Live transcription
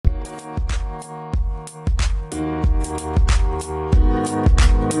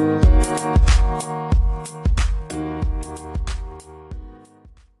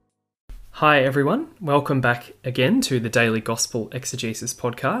Hi everyone, welcome back again to the Daily Gospel Exegesis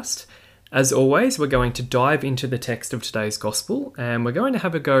podcast. As always, we're going to dive into the text of today's Gospel and we're going to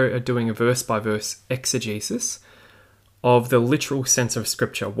have a go at doing a verse-by-verse exegesis of the literal sense of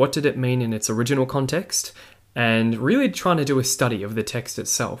Scripture. What did it mean in its original context? And really trying to do a study of the text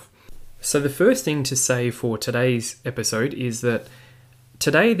itself. So the first thing to say for today's episode is that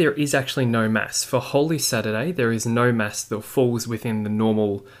today there is actually no Mass. For Holy Saturday, there is no Mass that falls within the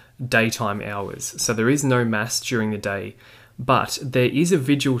normal daytime hours. So there is no Mass during the day, but there is a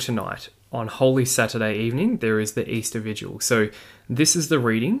vigil tonight. On Holy Saturday evening, there is the Easter Vigil. So this is the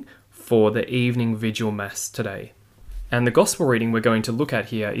reading for the evening vigil Mass today. And the Gospel reading we're going to look at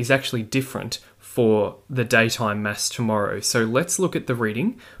here is actually different for the daytime Mass tomorrow. So let's look at the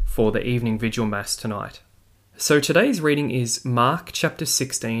reading for the evening vigil Mass tonight. So today's reading is Mark chapter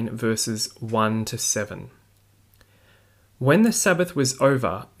 16, verses 1 to 7. When the Sabbath was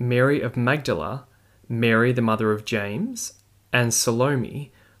over, Mary of Magdala, Mary the mother of James, and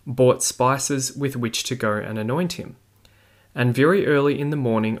Salome bought spices with which to go and anoint him. And very early in the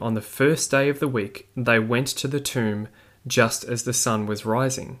morning on the first day of the week, they went to the tomb just as the sun was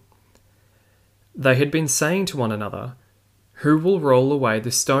rising. They had been saying to one another, "Who will roll away the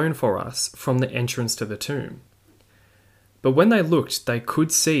stone for us from the entrance to the tomb?" But when they looked, they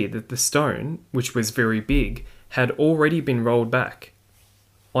could see that the stone, which was very big, had already been rolled back.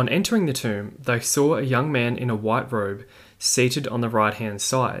 On entering the tomb, they saw a young man in a white robe seated on the right-hand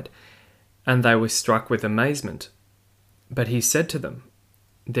side, and they were struck with amazement. But he said to them,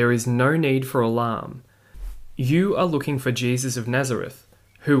 "There is no need for alarm. You are looking for Jesus of Nazareth,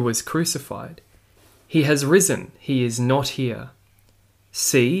 who was crucified. He has risen, he is not here.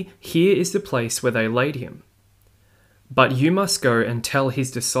 See, here is the place where they laid him. But you must go and tell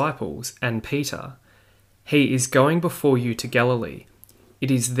his disciples and Peter, he is going before you to Galilee. It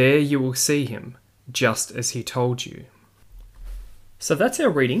is there you will see him, just as he told you." So that's our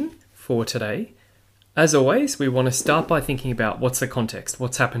reading for today. As always, we want to start by thinking about what's the context,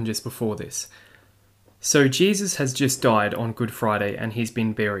 what's happened just before this. So Jesus has just died on Good Friday and he's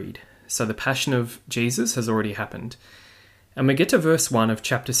been buried. So the Passion of Jesus has already happened. And we get to verse 1 of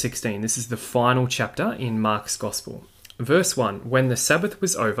chapter 16. This is the final chapter in Mark's Gospel. Verse 1, when the Sabbath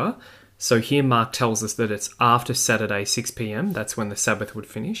was over, so here Mark tells us that it's after Saturday 6 p.m, that's when the Sabbath would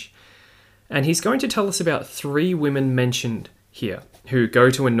finish. And he's going to tell us about 3 women mentioned here who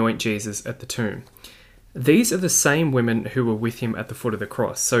go to anoint Jesus at the tomb. These are the same women who were with him at the foot of the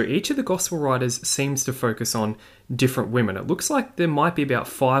cross. So each of the gospel writers seems to focus on different women. It looks like there might be about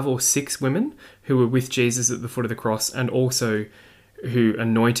 5 or 6 women who were with Jesus at the foot of the cross and also who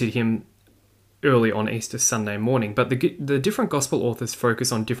anointed him early on Easter Sunday morning. But the different gospel authors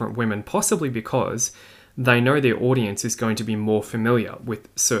focus on different women, possibly because they know their audience is going to be more familiar with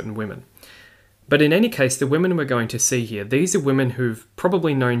certain women. But in any case, the women we're going to see here, these are women who've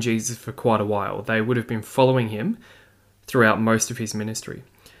probably known Jesus for quite a while. They would have been following him throughout most of his ministry.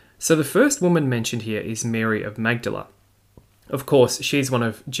 So the first woman mentioned here is Mary of Magdala. Of course, she's one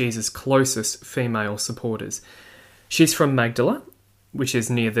of Jesus' closest female supporters. She's from Magdala, which is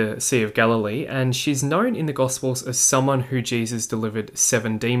near the Sea of Galilee, and she's known in the Gospels as someone who Jesus delivered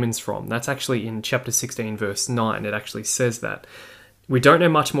 7 demons from. That's actually in chapter 16, verse 9. It actually says that. We don't know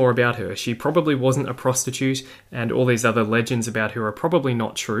much more about her. She probably wasn't a prostitute, and all these other legends about her are probably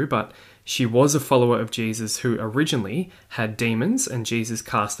not true, but she was a follower of Jesus who originally had demons, and Jesus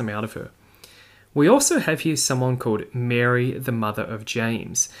cast them out of her. We also have here someone called Mary, the mother of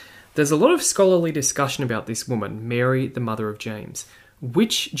James. There's a lot of scholarly discussion about this woman, Mary, the mother of James.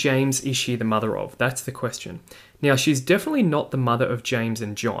 Which James is she the mother of? That's the question. Now, she's definitely not the mother of James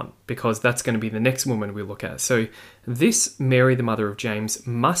and John, because that's going to be the next woman we look at. So this Mary, the mother of James,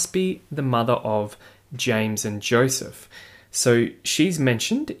 must be the mother of James and Joseph. So she's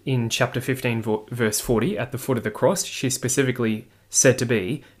mentioned in chapter 15, verse 40, at the foot of the cross. She's specifically said to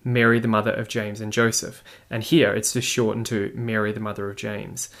be Mary, the mother of James and Joseph. And here it's just shortened to Mary, the mother of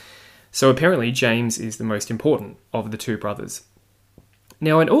James. So apparently James is the most important of the 2 brothers.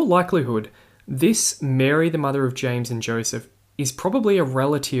 Now, in all likelihood, this Mary, the mother of James and Joseph, is probably a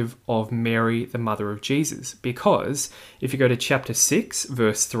relative of Mary, the mother of Jesus, because if you go to chapter 6,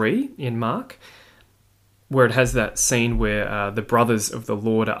 verse 3 in Mark, where it has that scene where the brothers of the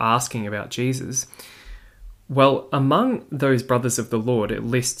Lord are asking about Jesus, well, among those brothers of the Lord, it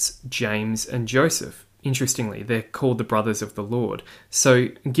lists James and Joseph. Interestingly, they're called the brothers of the Lord. So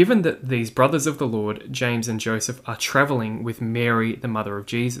given that these brothers of the Lord, James and Joseph, are traveling with Mary, the mother of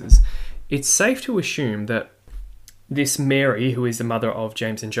Jesus, it's safe to assume that this Mary, who is the mother of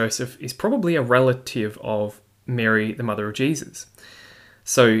James and Joseph, is probably a relative of Mary, the mother of Jesus.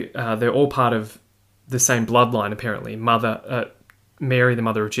 So they're all part of the same bloodline, apparently. Mary, the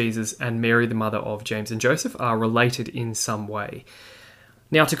mother of Jesus, and Mary, the mother of James and Joseph, are related in some way.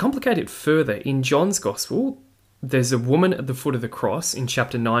 Now, to complicate it further, in John's Gospel, there's a woman at the foot of the cross in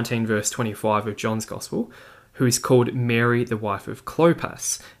chapter 19, verse 25 of John's Gospel, who is called Mary, the wife of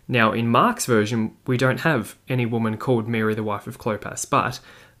Clopas. Now, in Mark's version, we don't have any woman called Mary, the wife of Clopas, but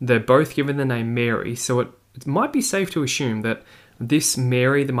they're both given the name Mary, so it might be safe to assume that this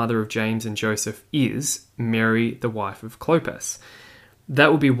Mary, the mother of James and Joseph, is Mary, the wife of Clopas.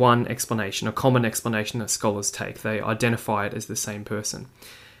 That would be one explanation, a common explanation that scholars take. They identify it as the same person.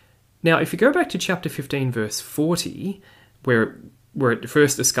 Now, if you go back to chapter 15, verse 40, where it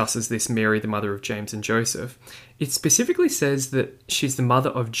first discusses this Mary, the mother of James and Joseph, it specifically says that she's the mother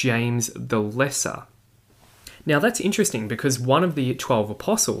of James the Lesser. Now, that's interesting because one of the 12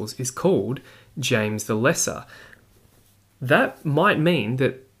 apostles is called James the Lesser. That might mean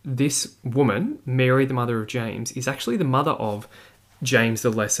that this woman, Mary, the mother of James, is actually the mother of James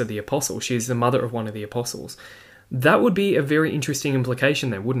the Lesser, the apostle. She is the mother of one of the apostles. That would be a very interesting implication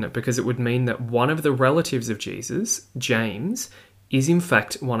then, wouldn't it? Because it would mean that one of the relatives of Jesus, James, is in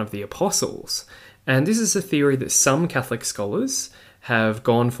fact one of the apostles. And this is a theory that some Catholic scholars have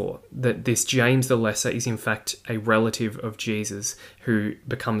gone for, that this James the Lesser is in fact a relative of Jesus who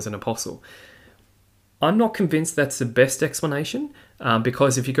becomes an apostle. I'm not convinced that's the best explanation,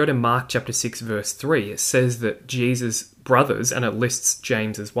 because if you go to Mark chapter 6, verse 3, it says that Jesus' brothers, and it lists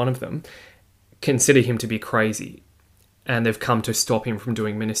James as one of them, consider him to be crazy, and they've come to stop him from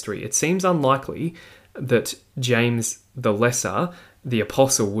doing ministry. It seems unlikely that James the Lesser, the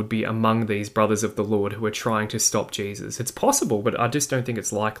apostle, would be among these brothers of the Lord who are trying to stop Jesus. It's possible, but I just don't think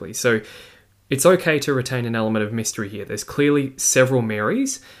it's likely. So it's okay to retain an element of mystery here. There's clearly several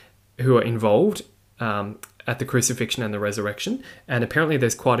Marys who are involved at the crucifixion and the resurrection, and apparently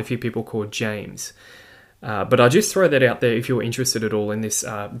there's quite a few people called James. But I just throw that out there if you're interested at all in this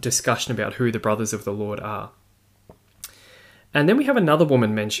discussion about who the brothers of the Lord are. And then we have another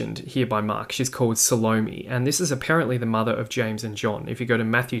woman mentioned here by Mark. She's called Salome, and this is apparently the mother of James and John. If you go to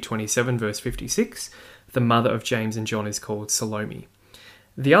Matthew 27, verse 56, the mother of James and John is called Salome.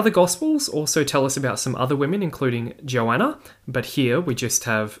 The other Gospels also tell us about some other women, including Joanna, but here we just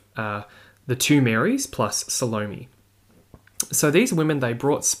have the two Marys plus Salome. So these women, they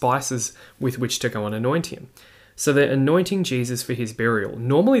brought spices with which to go and anoint him. So they're anointing Jesus for his burial.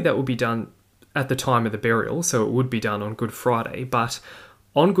 Normally that would be done at the time of the burial, so it would be done on Good Friday, but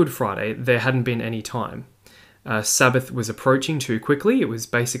on Good Friday there hadn't been any time. Sabbath was approaching too quickly. It was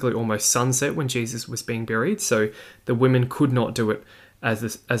basically almost sunset when Jesus was being buried, so the women could not do it as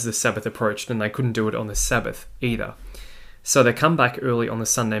the Sabbath approached, and they couldn't do it on the Sabbath either. So they come back early on the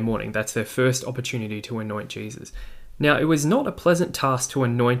Sunday morning. That's their first opportunity to anoint Jesus. Now, it was not a pleasant task to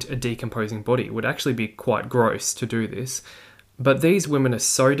anoint a decomposing body. It would actually be quite gross to do this. But these women are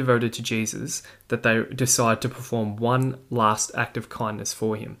so devoted to Jesus that they decide to perform one last act of kindness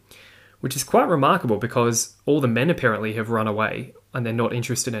for him, which is quite remarkable because all the men apparently have run away and they're not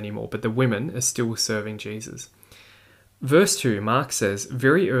interested anymore, but the women are still serving Jesus. Verse 2, Mark says,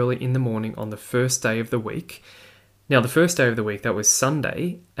 very early in the morning on the first day of the week. Now, the first day of the week, that was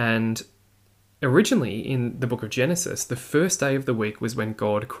Sunday, and originally in the book of Genesis, the first day of the week was when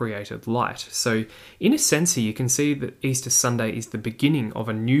God created light. So in a sense here, you can see that Easter Sunday is the beginning of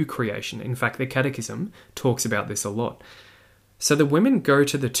a new creation. In fact, the Catechism talks about this a lot. So the women go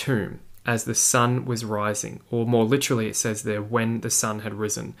to the tomb as the sun was rising, or more literally it says there, when the sun had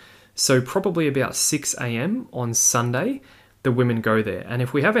risen. So probably about 6 a.m. on Sunday, the women go there. And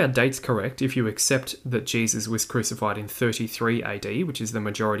if we have our dates correct, if you accept that Jesus was crucified in 33 AD, which is the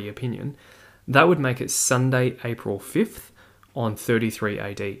majority opinion, that would make it Sunday, April 5th on 33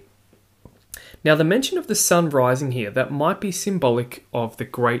 AD. Now, the mention of the sun rising here, that might be symbolic of the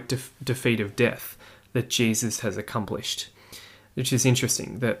great defeat of death that Jesus has accomplished, which is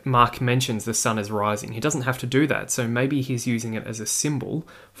interesting that Mark mentions the sun is rising. He doesn't have to do that, so maybe he's using it as a symbol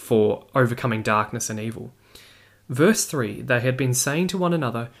for overcoming darkness and evil. Verse 3, they had been saying to one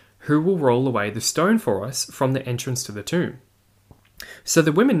another, who will roll away the stone for us from the entrance to the tomb? So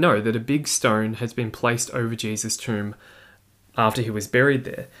the women know that a big stone has been placed over Jesus' tomb after he was buried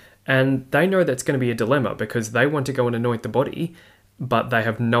there. And they know that's going to be a dilemma because they want to go and anoint the body, but they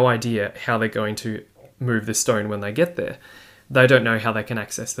have no idea how they're going to move the stone when they get there. They don't know how they can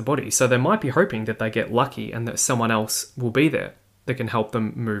access the body. So they might be hoping that they get lucky and that someone else will be there that can help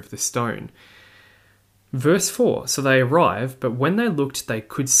them move the stone. Verse 4, so they arrive, but when they looked, they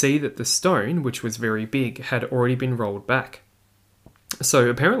could see that the stone, which was very big, had already been rolled back. So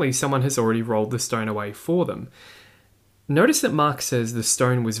apparently someone has already rolled the stone away for them. Notice that Mark says the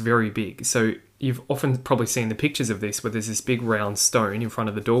stone was very big. So you've often probably seen the pictures of this where there's this big round stone in front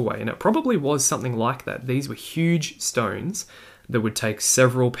of the doorway, and it probably was something like that. These were huge stones that would take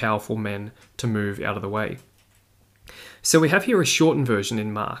several powerful men to move out of the way. So we have here a shortened version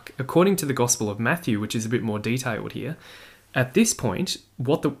in Mark. According to the Gospel of Matthew, which is a bit more detailed here, at this point,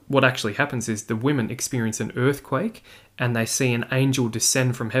 what actually happens is the women experience an earthquake and they see an angel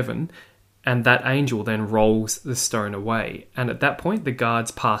descend from heaven, and that angel then rolls the stone away. And at that point, the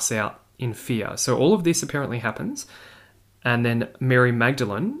guards pass out in fear. So all of this apparently happens. And then Mary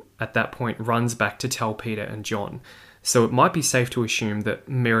Magdalene, at that point, runs back to tell Peter and John. So it might be safe to assume that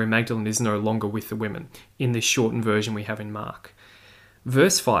Mary Magdalene is no longer with the women in this shortened version we have in Mark.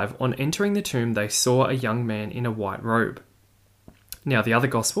 Verse 5, on entering the tomb, they saw a young man in a white robe. Now, the other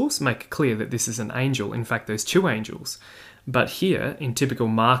Gospels make it clear that this is an angel. In fact, there's two angels. But here, in typical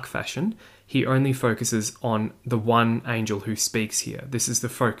Mark fashion, he only focuses on the one angel who speaks here. This is the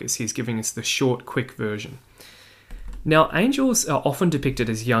focus. He's giving us the short, quick version. Now, angels are often depicted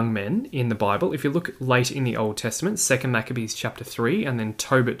as young men in the Bible. If you look late in the Old Testament, 2 Maccabees chapter 3 and then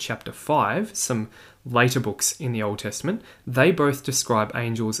Tobit chapter 5, some later books in the Old Testament, they both describe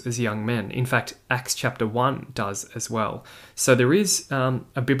angels as young men. In fact, Acts chapter 1 does as well. So there is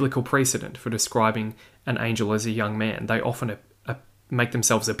a biblical precedent for describing an angel as a young man. They often make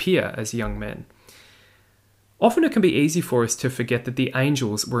themselves appear as young men. Often it can be easy for us to forget that the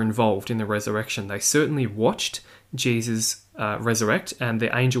angels were involved in the resurrection. They certainly watched Jesus resurrect, and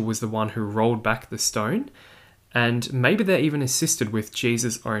the angel was the one who rolled back the stone, and maybe they even assisted with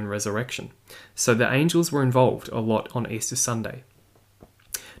Jesus' own resurrection. So the angels were involved a lot on Easter Sunday.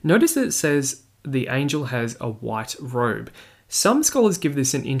 Notice that it says the angel has a white robe. Some scholars give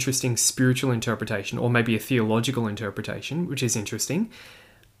this an interesting spiritual interpretation, or maybe a theological interpretation, which is interesting.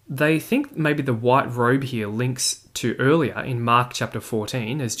 They think maybe the white robe here links to earlier in Mark chapter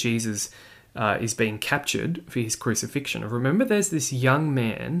 14 as Jesus is being captured for his crucifixion. Remember, there's this young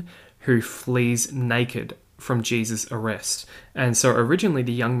man who flees naked from Jesus' arrest. And so originally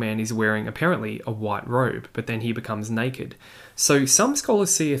the young man is wearing apparently a white robe, but then he becomes naked. So some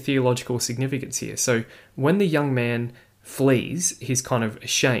scholars see a theological significance here. So when the young man flees, he's kind of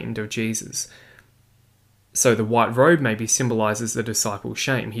ashamed of Jesus. So the white robe maybe symbolizes the disciple's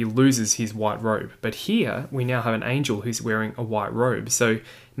shame. He loses his white robe. But here we now have an angel who's wearing a white robe. So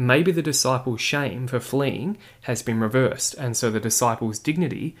maybe the disciple's shame for fleeing has been reversed. And so the disciple's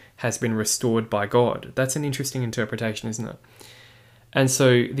dignity has been restored by God. That's an interesting interpretation, isn't it? And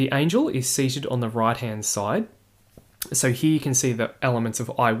so the angel is seated on the right-hand side. So here you can see the elements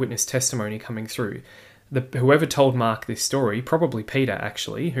of eyewitness testimony coming through. Whoever told Mark this story, probably Peter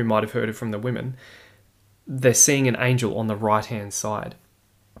actually, who might have heard it from the women, they're seeing an angel on the right-hand side.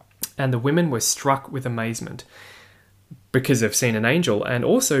 And the women were struck with amazement because they've seen an angel, and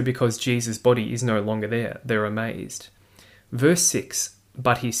also because Jesus' body is no longer there. They're amazed. Verse 6,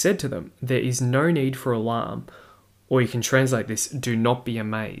 but he said to them, there is no need for alarm. Or you can translate this, do not be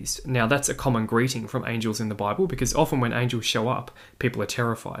amazed. Now that's a common greeting from angels in the Bible, because often when angels show up, people are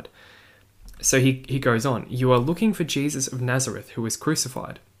terrified. So he goes on, you are looking for Jesus of Nazareth who was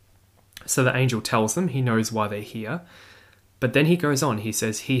crucified. So the angel tells them he knows why they're here. But then he goes on, he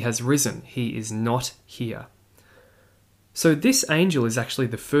says, he has risen, he is not here. So this angel is actually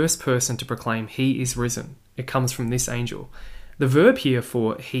the first person to proclaim he is risen. It comes from this angel. The verb here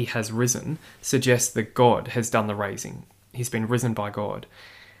for he has risen suggests that God has done the raising. He's been risen by God.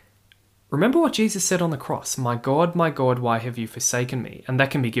 Remember what Jesus said on the cross, my God, why have you forsaken me? And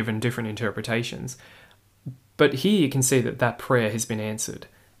that can be given different interpretations. But here you can see that that prayer has been answered.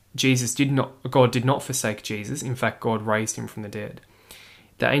 God did not forsake Jesus. In fact, God raised him from the dead.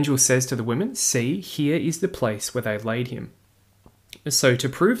 The angel says to the women, see, here is the place where they laid him. So to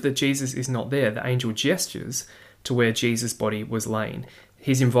prove that Jesus is not there, the angel gestures to where Jesus' body was lain.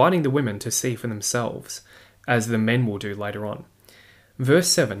 He's inviting the women to see for themselves, as the men will do later on. Verse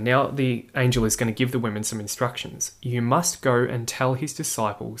 7, now the angel is going to give the women some instructions. You must go and tell his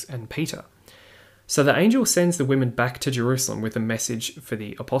disciples and Peter. So the angel sends the women back to Jerusalem with a message for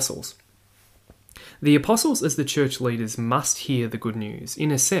the apostles. The apostles, as the church leaders, must hear the good news. In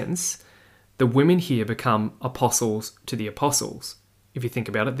a sense, the women here become apostles to the apostles. If you think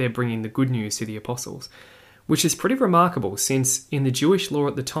about it, they're bringing the good news to the apostles, which is pretty remarkable since in the Jewish law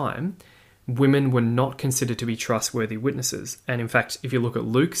at the time, women were not considered to be trustworthy witnesses. And in fact, if you look at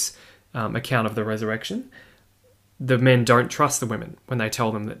Luke's account of the resurrection, the men don't trust the women when they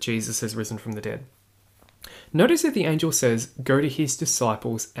tell them that Jesus has risen from the dead. Notice that the angel says, go to his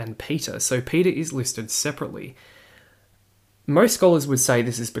disciples and Peter. So Peter is listed separately. Most scholars would say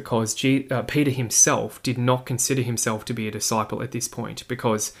this is because Peter himself did not consider himself to be a disciple at this point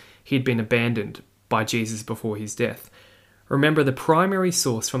because he'd been abandoned by Jesus before his death. Remember, the primary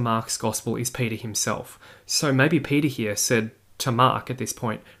source for Mark's gospel is Peter himself. So maybe Peter here said to Mark at this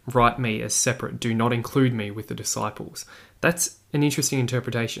point, write me as separate, do not include me with the disciples. That's an interesting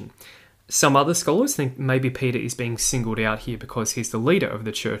interpretation. Some other scholars think maybe Peter is being singled out here because he's the leader of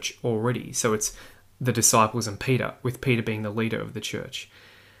the church already. So it's the disciples and Peter, with Peter being the leader of the church.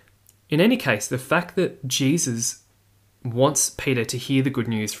 In any case, the fact that Jesus wants Peter to hear the good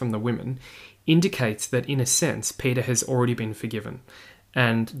news from the women indicates that, in a sense, Peter has already been forgiven.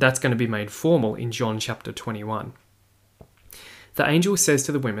 And that's going to be made formal in John chapter 21. The angel says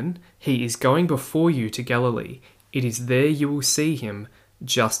to the women, "He is going before you to Galilee. It is there you will see him,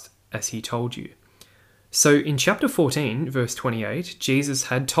 just as he told you." So in chapter 14, verse 28, Jesus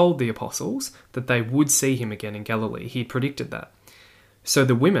had told the apostles that they would see him again in Galilee. He predicted that. So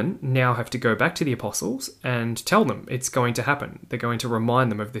the women now have to go back to the apostles and tell them it's going to happen. They're going to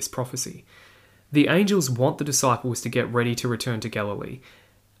remind them of this prophecy. The angels want the disciples to get ready to return to Galilee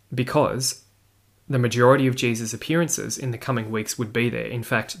because the majority of Jesus' appearances in the coming weeks would be there. In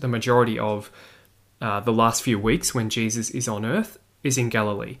fact, the majority of the last few weeks when Jesus is on earth is in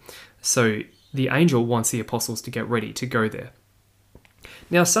Galilee. So the angel wants the apostles to get ready to go there.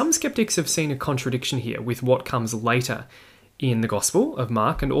 Now, some skeptics have seen a contradiction here with what comes later in the Gospel of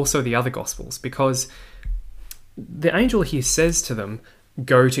Mark and also the other Gospels, because the angel here says to them,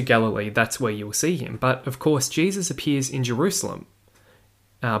 go to Galilee, that's where you'll see him. But of course, Jesus appears in Jerusalem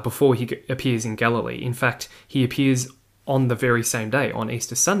before he appears in Galilee. In fact, he appears on the very same day, on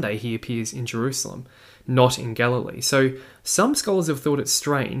Easter Sunday, he appears in Jerusalem, not in Galilee. So some scholars have thought it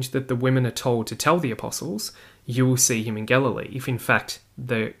strange that the women are told to tell the apostles, you will see him in Galilee, if in fact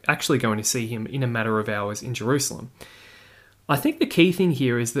they're actually going to see him in a matter of hours in Jerusalem. I think the key thing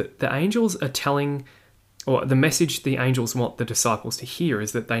here is that the angels are telling, or the message the angels want the disciples to hear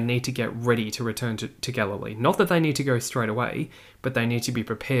is that they need to get ready to return to Galilee. Not that they need to go straight away, but they need to be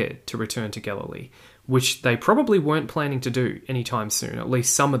prepared to return to Galilee, which they probably weren't planning to do anytime soon. At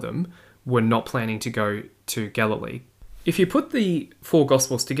least some of them were not planning to go to Galilee. If you put the four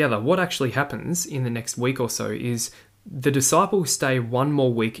Gospels together, what actually happens in the next week or so is the disciples stay one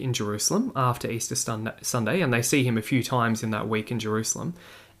more week in Jerusalem after Easter Sunday, and they see him a few times in that week in Jerusalem.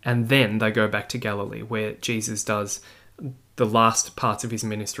 And then they go back to Galilee, where Jesus does the last parts of his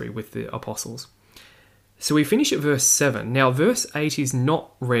ministry with the apostles. So we finish at verse 7. Now, verse 8 is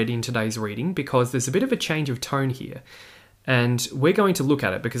not read in today's reading because there's a bit of a change of tone here. And we're going to look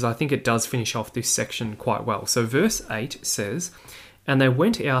at it because I think it does finish off this section quite well. So verse 8 says, "And they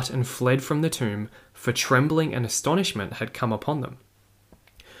went out and fled from the tomb, for trembling and astonishment had come upon them."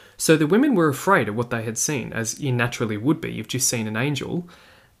 So the women were afraid of what they had seen, as you naturally would be. You've just seen an angel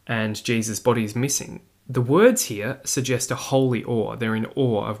and Jesus' body is missing. The words here suggest a holy awe. They're in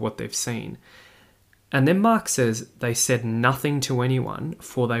awe of what they've seen. And then Mark says, they said nothing to anyone,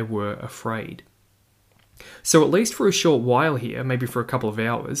 for they were afraid. So at least for a short while here, maybe for a couple of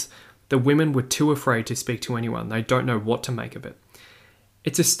hours, the women were too afraid to speak to anyone. They don't know what to make of it.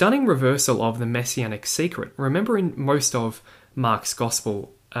 It's a stunning reversal of the messianic secret. Remember, in most of Mark's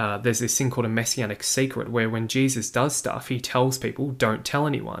gospel, there's this thing called a messianic secret, where when Jesus does stuff, he tells people, don't tell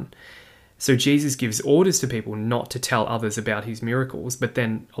anyone. So Jesus gives orders to people not to tell others about his miracles, but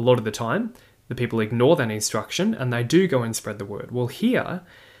then a lot of the time, the people ignore that instruction and they do go and spread the word. Well, here,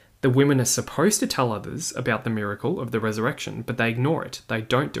 the women are supposed to tell others about the miracle of the resurrection, but they ignore it. They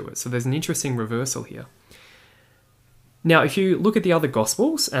don't do it. So there's an interesting reversal here. Now, if you look at the other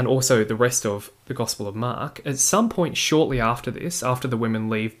Gospels and also the rest of the Gospel of Mark, at some point shortly after this, after the women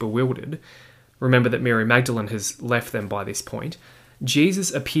leave bewildered, remember that Mary Magdalene has left them by this point,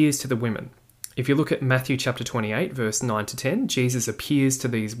 Jesus appears to the women. If you look at Matthew chapter 28, verse 9 to 10, Jesus appears to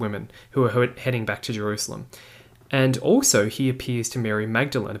these women who are heading back to Jerusalem. And also he appears to Mary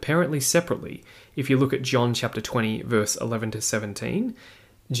Magdalene, apparently separately. If you look at John chapter 20, verse 11 to 17,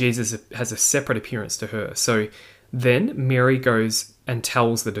 Jesus has a separate appearance to her. So then Mary goes and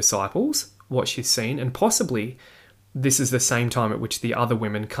tells the disciples what she's seen, and possibly this is the same time at which the other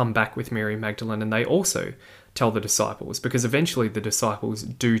women come back with Mary Magdalene and they also tell the disciples, because eventually the disciples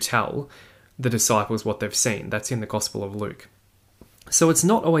do tell the disciples what they've seen. That's in the Gospel of Luke. So it's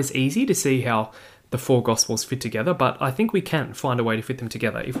not always easy to see how the four Gospels fit together, but I think we can find a way to fit them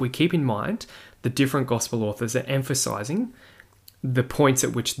together if we keep in mind the different Gospel authors are emphasizing the points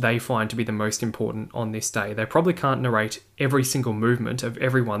at which they find to be the most important on this day. They probably can't narrate every single movement of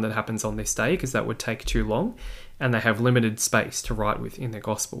everyone that happens on this day because that would take too long, and they have limited space to write with in their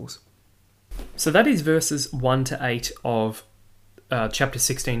Gospels. So that is verses 1 to 8 of chapter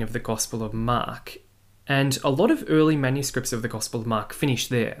 16 of the Gospel of Mark. And a lot of early manuscripts of the Gospel of Mark finish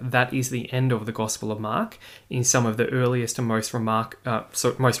there. That is the end of the Gospel of Mark in some of the earliest and most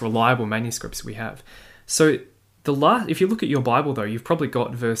reliable manuscripts we have. So if you look at your Bible, though, you've probably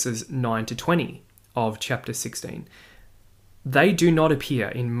got verses 9 to 20 of chapter 16. They do not appear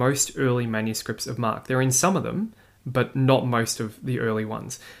in most early manuscripts of Mark. They're in some of them, but not most of the early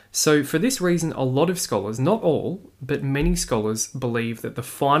ones. So for this reason, a lot of scholars, not all, but many scholars believe that the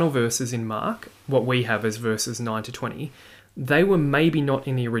final verses in Mark, what we have as verses 9 to 20, they were maybe not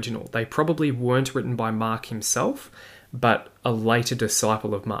in the original. They probably weren't written by Mark himself, but a later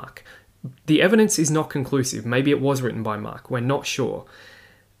disciple of Mark. The evidence is not conclusive. Maybe it was written by Mark. We're not sure.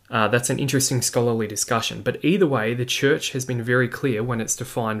 That's an interesting scholarly discussion. But either way, the church has been very clear when it's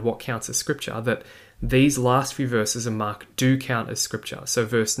defined what counts as scripture, that these last few verses of Mark do count as scripture. So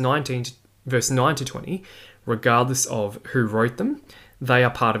verse 9 to 20, regardless of who wrote them, they are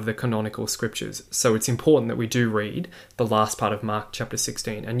part of the canonical scriptures. So it's important that we do read the last part of Mark chapter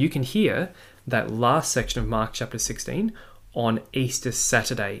 16. And you can hear that last section of Mark chapter 16 on Easter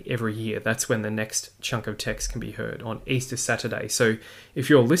Saturday every year. That's when the next chunk of text can be heard, on Easter Saturday. So if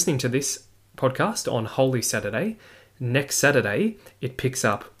you're listening to this podcast on Holy Saturday, next Saturday it picks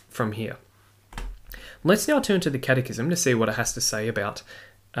up from here. Let's now turn to the Catechism to see what it has to say about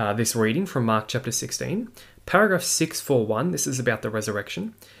this reading from Mark chapter 16. Paragraph 641, this is about the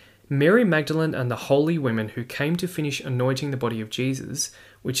resurrection. Mary Magdalene and the holy women who came to finish anointing the body of Jesus,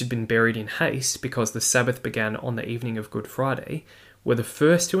 which had been buried in haste because the Sabbath began on the evening of Good Friday, were the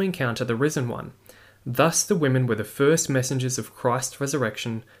first to encounter the risen one. Thus the women were the first messengers of Christ's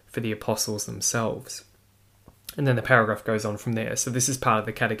resurrection for the apostles themselves. And then the paragraph goes on from there. So this is part of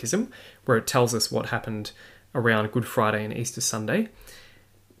the Catechism where it tells us what happened around Good Friday and Easter Sunday.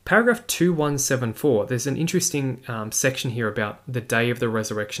 Paragraph 2174, there's an interesting section here about the day of the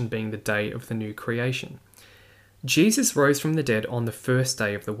resurrection being the day of the new creation. Jesus rose from the dead on the first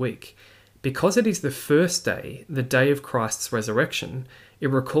day of the week. Because it is the first day, the day of Christ's resurrection,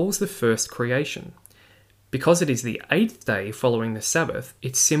 it recalls the first creation. Because it is the 8th day following the Sabbath,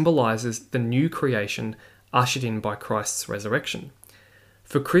 it symbolizes the new creation ushered in by Christ's resurrection.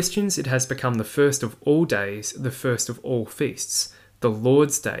 For Christians, it has become the first of all days, the first of all feasts, the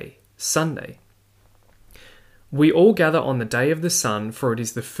Lord's Day, Sunday. We all gather on the day of the sun, for it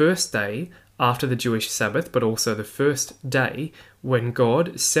is the first day after the Jewish Sabbath, but also the first day when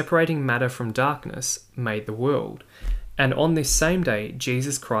God, separating matter from darkness, made the world. And on this same day,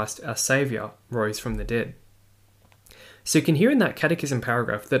 Jesus Christ, our Saviour, rose from the dead. So you can hear in that Catechism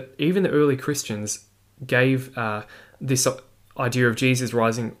paragraph that even the early Christians gave this idea of Jesus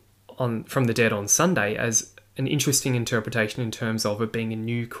rising from the dead on Sunday as an interesting interpretation in terms of it being a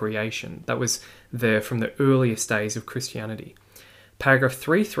new creation. That was there from the earliest days of Christianity. Paragraph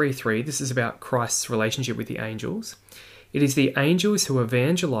 333, this is about Christ's relationship with the angels. It is the angels who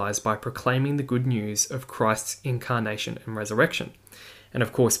evangelize by proclaiming the good news of Christ's incarnation and resurrection. And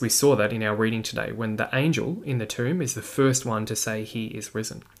of course, we saw that in our reading today, when the angel in the tomb is the first one to say he is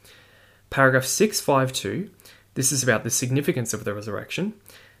risen. Paragraph 652, this is about the significance of the resurrection.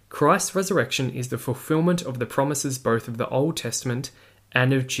 Christ's resurrection is the fulfillment of the promises both of the Old Testament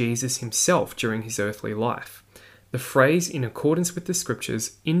and of Jesus himself during his earthly life. The phrase "in accordance with the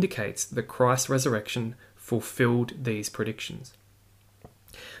scriptures" indicates that Christ's resurrection fulfilled these predictions.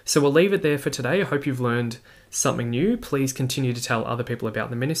 So we'll leave it there for today. I hope you've learned something new. Please continue to tell other people about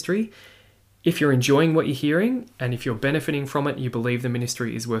the ministry. If you're enjoying what you're hearing, and if you're benefiting from it, you believe the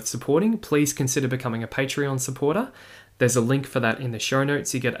ministry is worth supporting, please consider becoming a Patreon supporter. There's a link for that in the show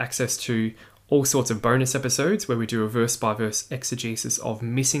notes. You get access to all sorts of bonus episodes where we do a verse-by-verse exegesis of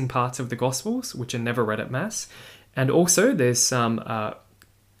missing parts of the Gospels, which are never read at Mass. And also there's some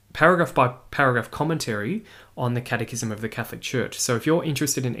paragraph-by-paragraph commentary on the Catechism of the Catholic Church. So if you're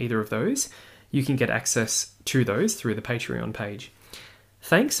interested in either of those, you can get access to those through the Patreon page.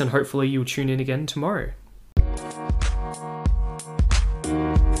 Thanks, and hopefully you'll tune in again tomorrow.